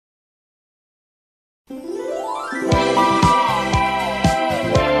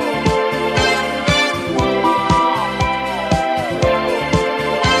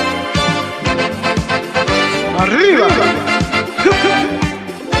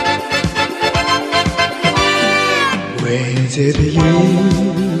Desde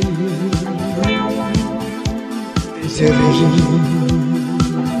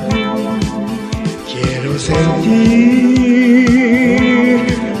quiero sentir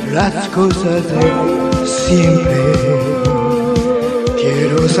las cosas de siempre.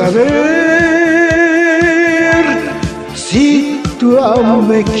 Quiero saber si tú aún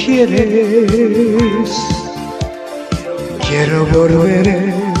me quieres. Quiero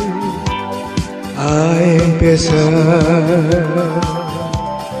volver a empezar.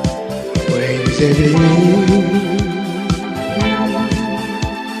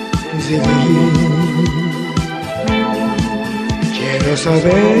 Quiero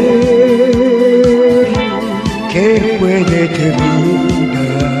saber qué puede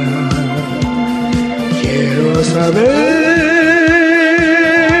terminar. Quiero saber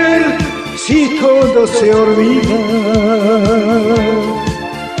si todo se olvida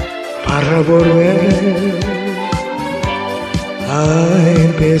para volver a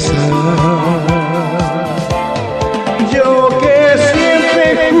empezar. Yo que siempre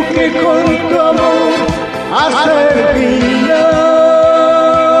jugué con tu amor hasta el final,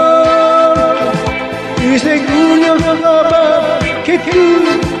 y seguro estaba que tú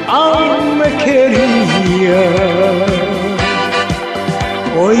aún me querías.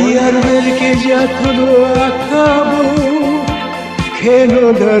 Hoy al ver que ya todo acabó, ¿qué no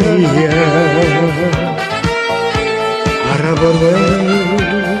daría para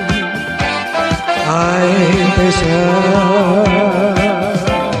volver a empezar?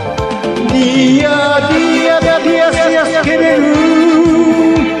 Día a día te hacías querer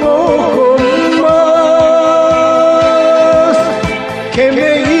un poco más, que me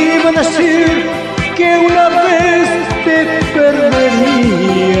iban a decir que una vez te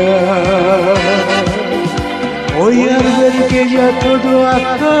perdería. Hoy al ver que ya todo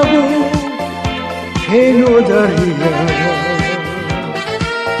acabó, ¿qué no daría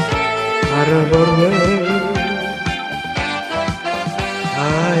para volver a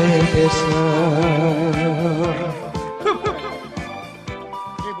empezar?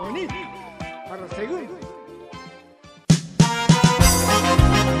 ¡Qué bonito! Para el segundo.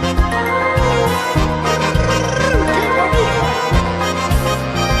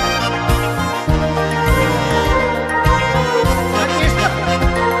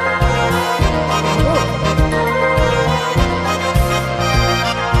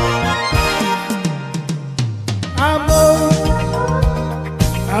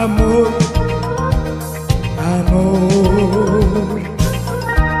 Amor, amor,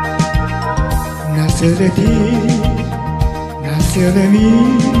 nació de ti, nació de mí,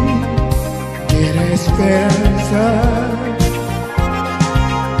 de la esperanza.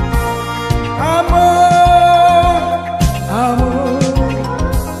 Amor, amor,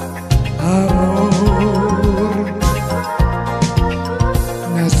 amor,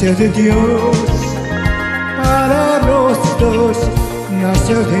 nació de Dios para los dos.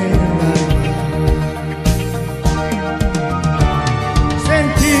 Nació del alma.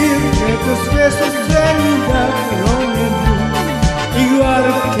 Sentir que tus besos llegaron en mí, igual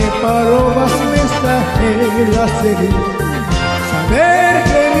que palomas mensajeras de luz. Saber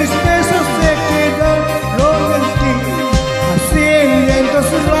que mis besos se quedaron en ti, haciendo en tus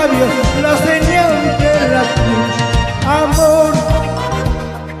labios la señal de la cruz. Amor,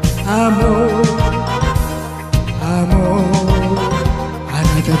 amor, amor.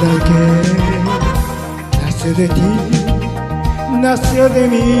 Que nació de ti, nació de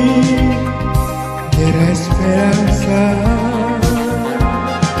mí, de la esperanza.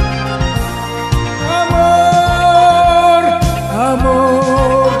 Amor,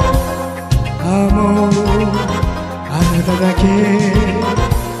 amor, amor, a nada que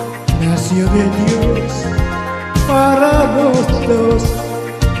nació de Dios, para los dos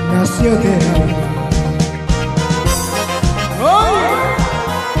nació de amor.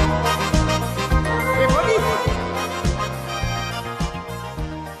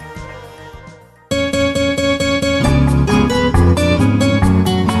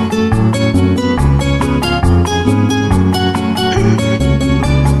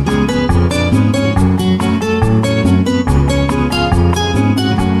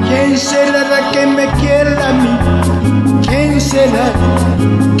 ¿Quién será la que me quiere a mí? ¿Quién será?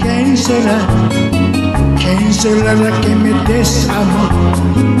 ¿Quién será? ¿Quién será la que me desamó?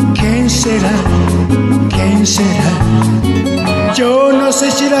 ¿Quién será? ¿Quién será? Yo no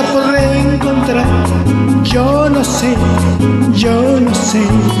sé si la podré encontrar. Yo no sé, yo no sé.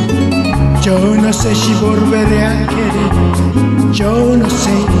 Yo no sé si volveré a querer, yo no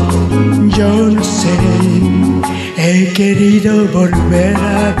sé, yo no sé. He querido volver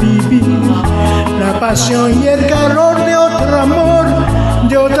a vivir la pasión y el calor de otro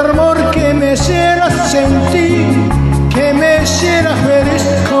amor que me hiciera sentir, que me hiciera feliz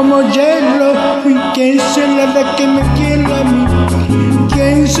como hielo. ¿Y quién será la que me quiera a mí?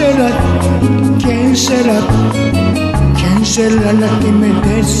 ¿Quién será? ¿Quién será? ¿Quién será la que me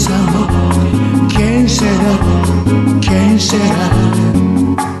desamó? ¿Quién será? ¿Quién será?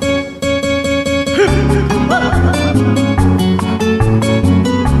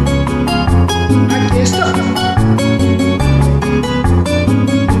 Aquí está.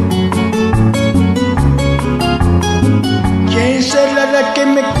 ¿Quién será la que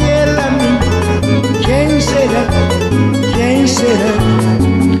me quiera a mí? ¿Quién será? ¿Quién será?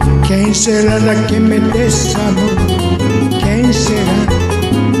 ¿Quién será la que me desamó? ¿Quién será?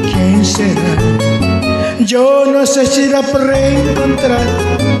 ¿Quién será? Yo no sé si la podré encontrar.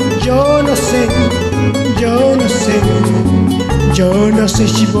 Yo no sé, yo no sé. Yo no sé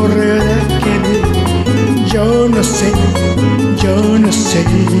si volveré a querer. Yo no sé, yo no sé.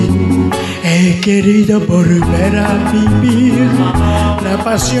 He querido volver a vivir la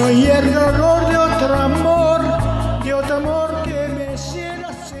pasión y el dolor de otro amor que me hiciera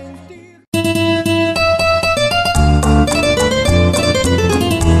sentir.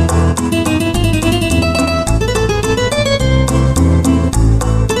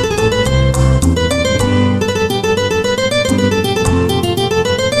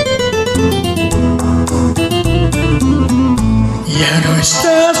 Ya no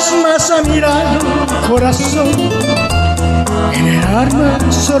estás más a mi lado, corazón. En el alma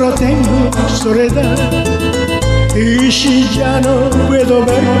solo tengo soledad. Y si ya no puedo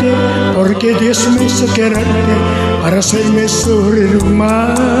verte, porque Dios me hizo quererte para hacerme sufrir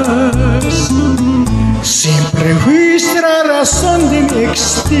más. Siempre fuiste la razón de mi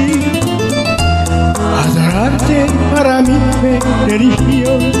existir. Adorarte para mí fue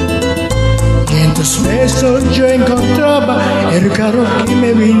religión. Y en tus besos yo encontraba el calor que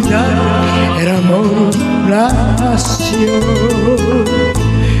me brindaba el amor, la pasión.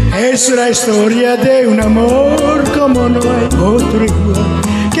 Es la historia de un amor como no hay otro igual,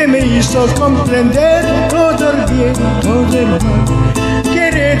 que me hizo comprender todo el bien, todo el mal,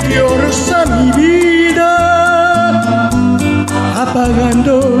 que le dio luz a mi vida,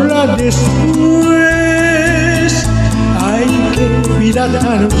 apagándola después. Ay, qué vida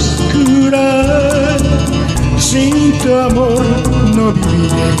tan oscura, sin tu amor no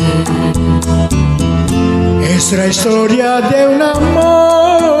viviré. Es la historia de un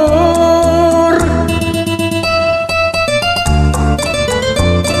amor.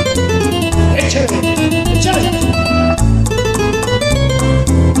 Échale, échale.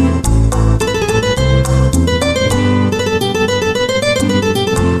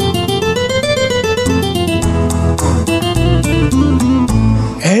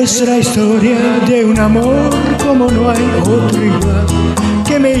 Es la historia de un amor como no hay otro igual,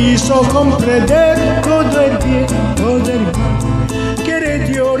 que me hizo comprender todo el bien, todo el mal, que le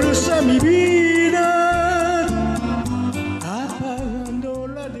dio luz a mi vida,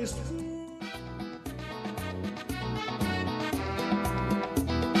 apagándola después.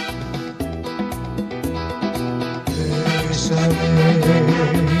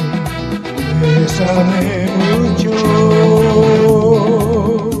 Bésame mucho,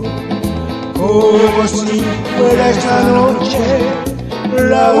 como si fuera esta noche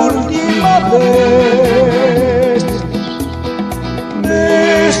la última vez.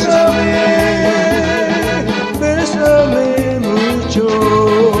 Bésame, bésame mucho,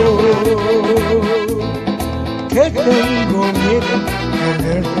 que tengo miedo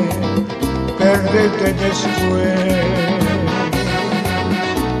de perderte después.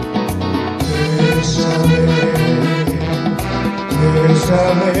 Bésame,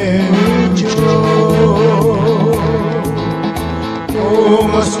 bésame mucho,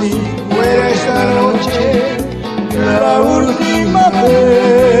 como si fuera esta noche la última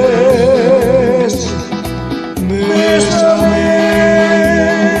vez. Bésame,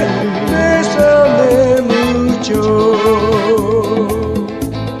 bésame mucho,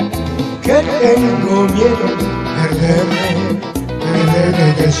 que tengo miedo de perderte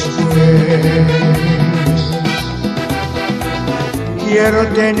después. Quiero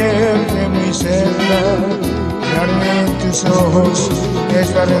tenerte muy cerca, mirarme en tus ojos,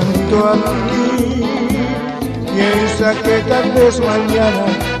 estar junto a ti. Piensa que tal vez mañana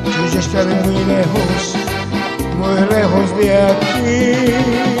yo ya estaré muy lejos de aquí.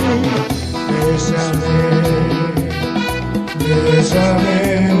 Bésame, bésame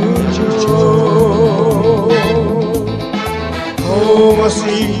mucho, como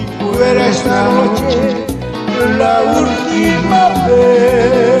si fuera esta noche la última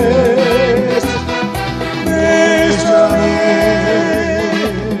vez. Bésame,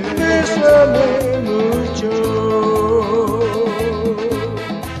 bésame mucho,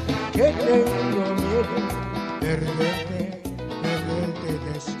 que tengo miedo perderte, perderte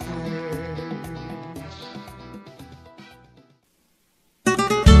después.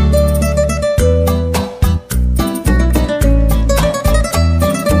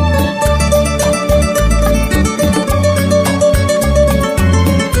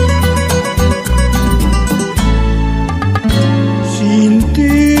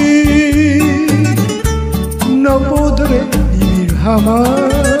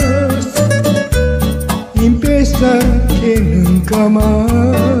 Jamás empezar que nunca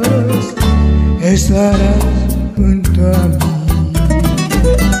más estarás junto a mí.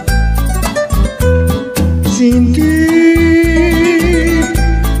 Sin ti,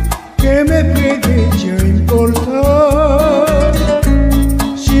 ¿qué me puede ya importar?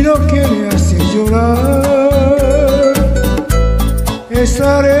 Si lo que me hace llorar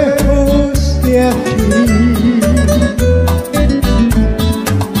estar lejos de aquí.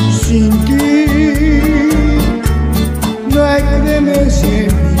 Sin ti no hay clemencia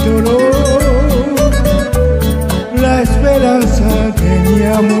en mi dolor, la esperanza de mi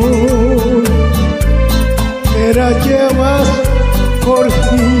amor te la llevas por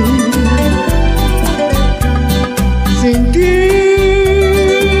fin. Sin ti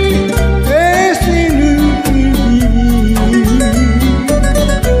es inútil vivir,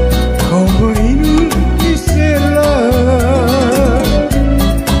 como inútil será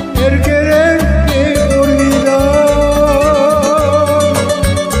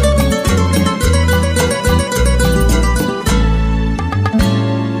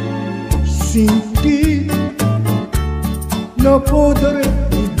no podré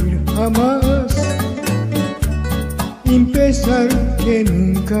vivir jamás, empezar que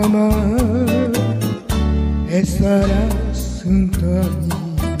nunca más estarás junto a mí.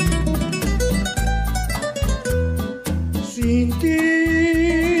 Sin ti,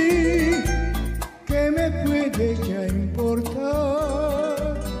 ¿qué me puede ya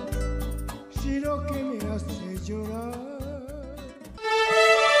importar? Si lo que me hace llorar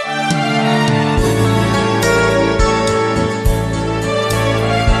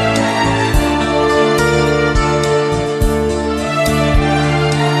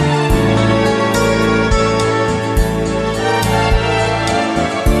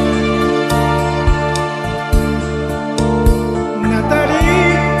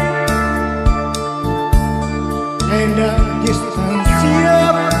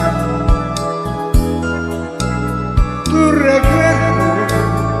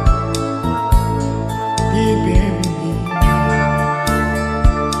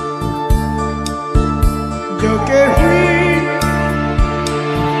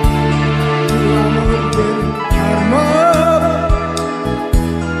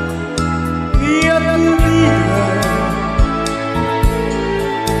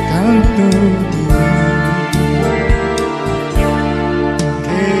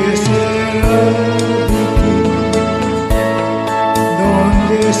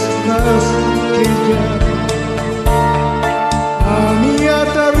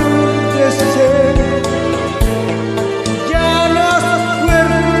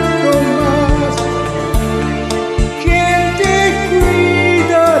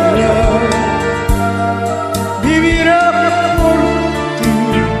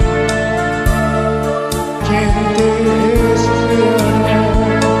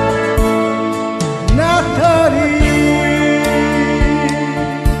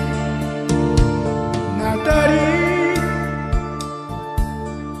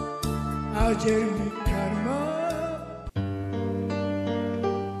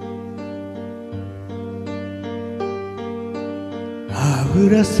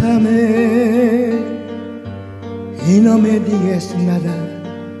abrázame y no me digas nada,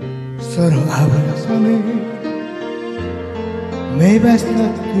 solo abrázame. Me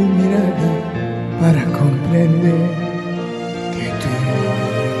basta tu mirada para comprender que tú me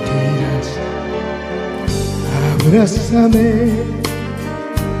retiras. Abrázame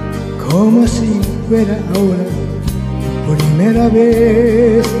como si fuera ahora primera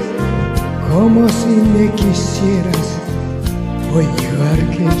vez, como si me quisieras. Voy igual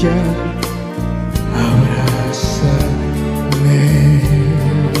que ya, abrázame.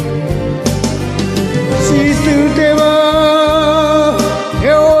 Si tú te vas, te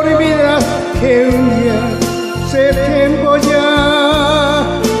olvidas que un día, hace tiempo ya,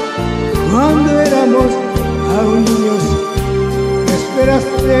 cuando éramos aún niños,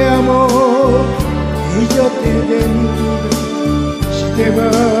 te amo y yo te dedico. Si te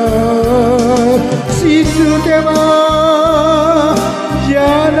vas, si tú te vas,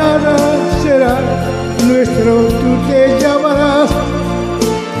 ya nada será nuestro, tú te llamarás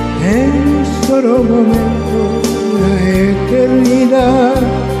en un solo momento la eternidad.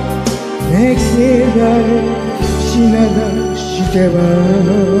 Me quedaré sin nada si te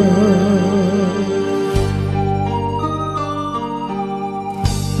vas.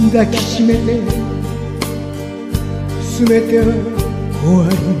 抱きしめてすべては終わ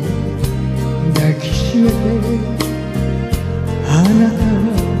り、抱きしめてあなた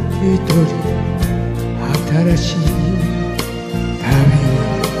は一人新しい旅に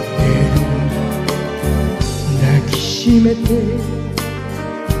出る。抱きしめて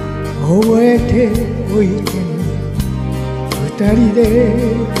覚えておいてね、二人で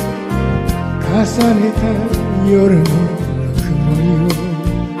重ねた夜の曇りを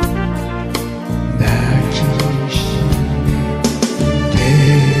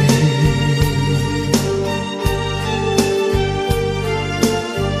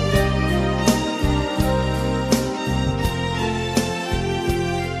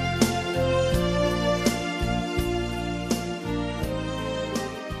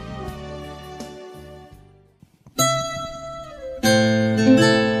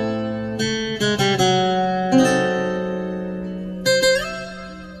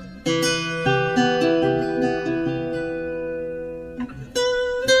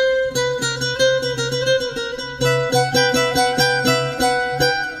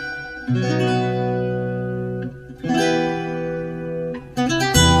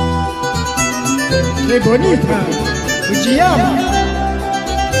Qué bonita, Fujiyama.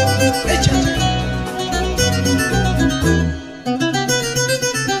 Échate.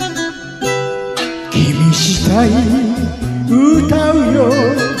 Kimi shitai utau yo,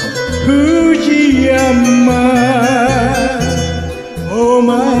 Fujiyama.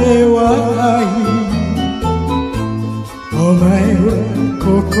 Omae wa ai, omae wa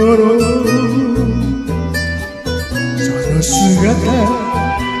kokoro. Sono sugata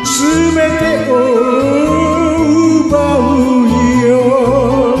すべてを奪うよ。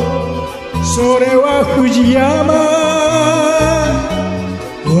それは藤山、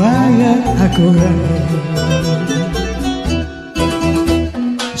我が憧れ。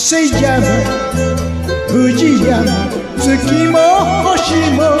せいじゃま藤山、月も星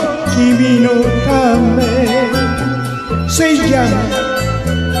も君のため。せいじゃま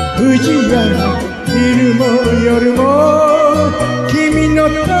藤山、昼も夜も君の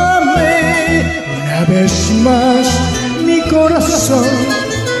ため。Una vez más mi corazón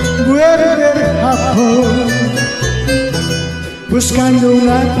vuelve al Japón buscando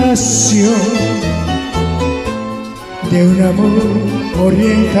una pasión de un amor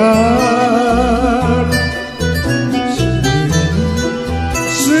oriental.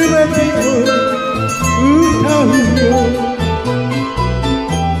 すべてを歌うよ。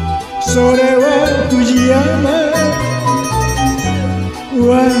それは藤山、我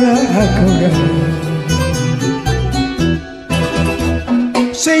が憧れ。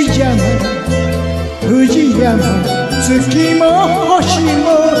せいじゃま藤山、月も星も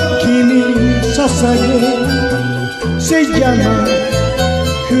君に捧げ。せいじゃま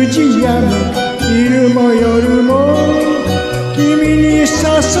藤山、昼も夜も君に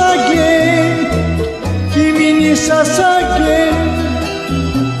捧げ。君に捧げ、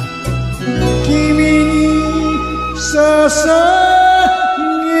君に捧げ。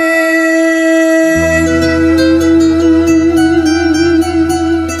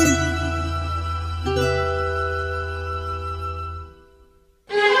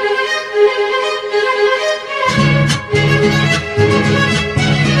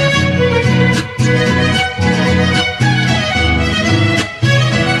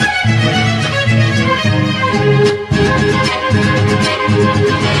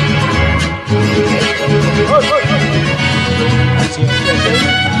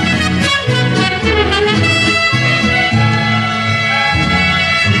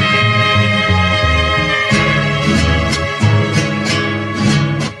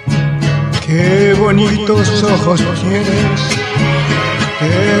Qué bonitos ojos tienes,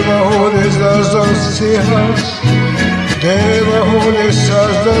 debajo de esas dos cejas, debajo de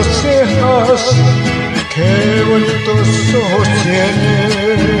esas dos cejas, qué bonitos ojos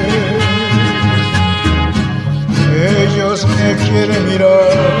tienes. Ellos me quieren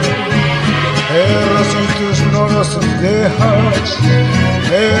mirar, pero si tú no los dejas,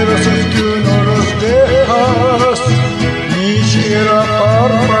 pero si tú no los dejas, ni siquiera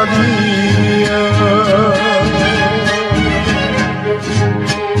parpadear.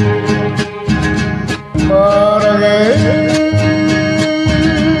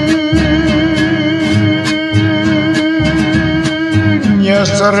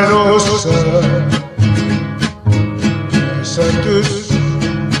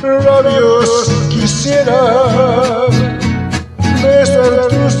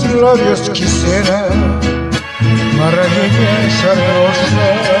 labios quisiera maravillas hermosas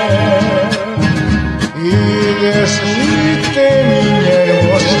y decirte, niña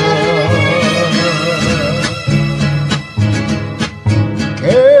hermosa,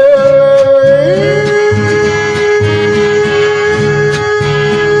 que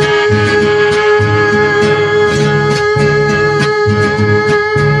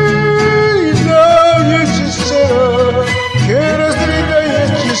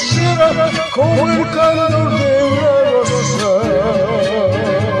como el calor de una rosa.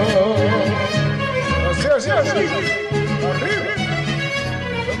 Así, así, así. Arriba.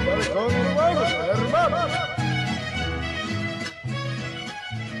 ¿Dónde vamos, hermano?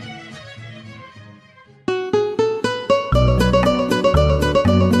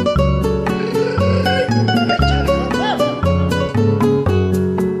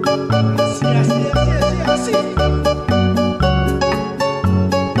 Así, así, así, así, así.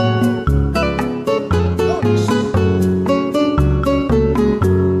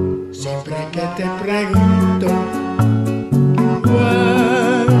 Te pregunto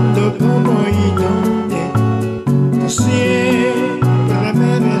cuándo, cómo y dónde, tú siempre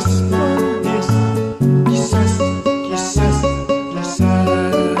me respondes, quizás, quizás, quizás.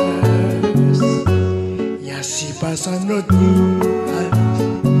 Y así pasan los días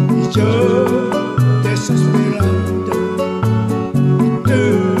y yo desesperando, y tú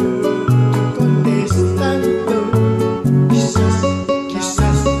contestando, quizás,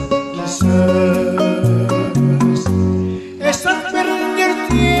 quizás, quizás. Estás perdiendo el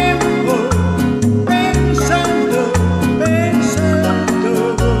tiempo pensando, pensando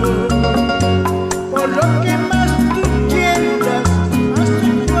por lo que más tú quieras. ¿Hasta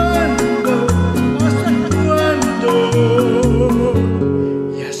cuándo? ¿Hasta cuándo?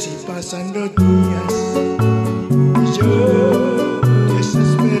 Y así pasan los días y yo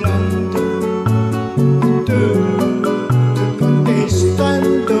desesperando, y tú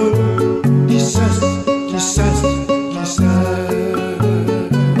contestando, quizás, quizás, quizás.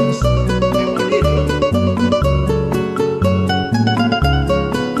 ¡Qué bonito!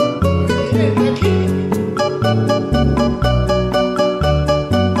 Bien, aquí.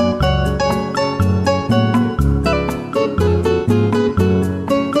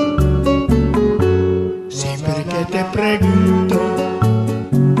 Siempre que te pregunto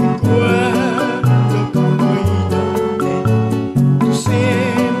cuándo, cómo y dónde, tú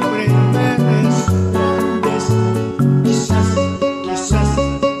siempre me respondes, quizás, quizás,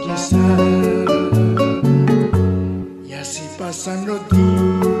 quizás. Y así pasan los días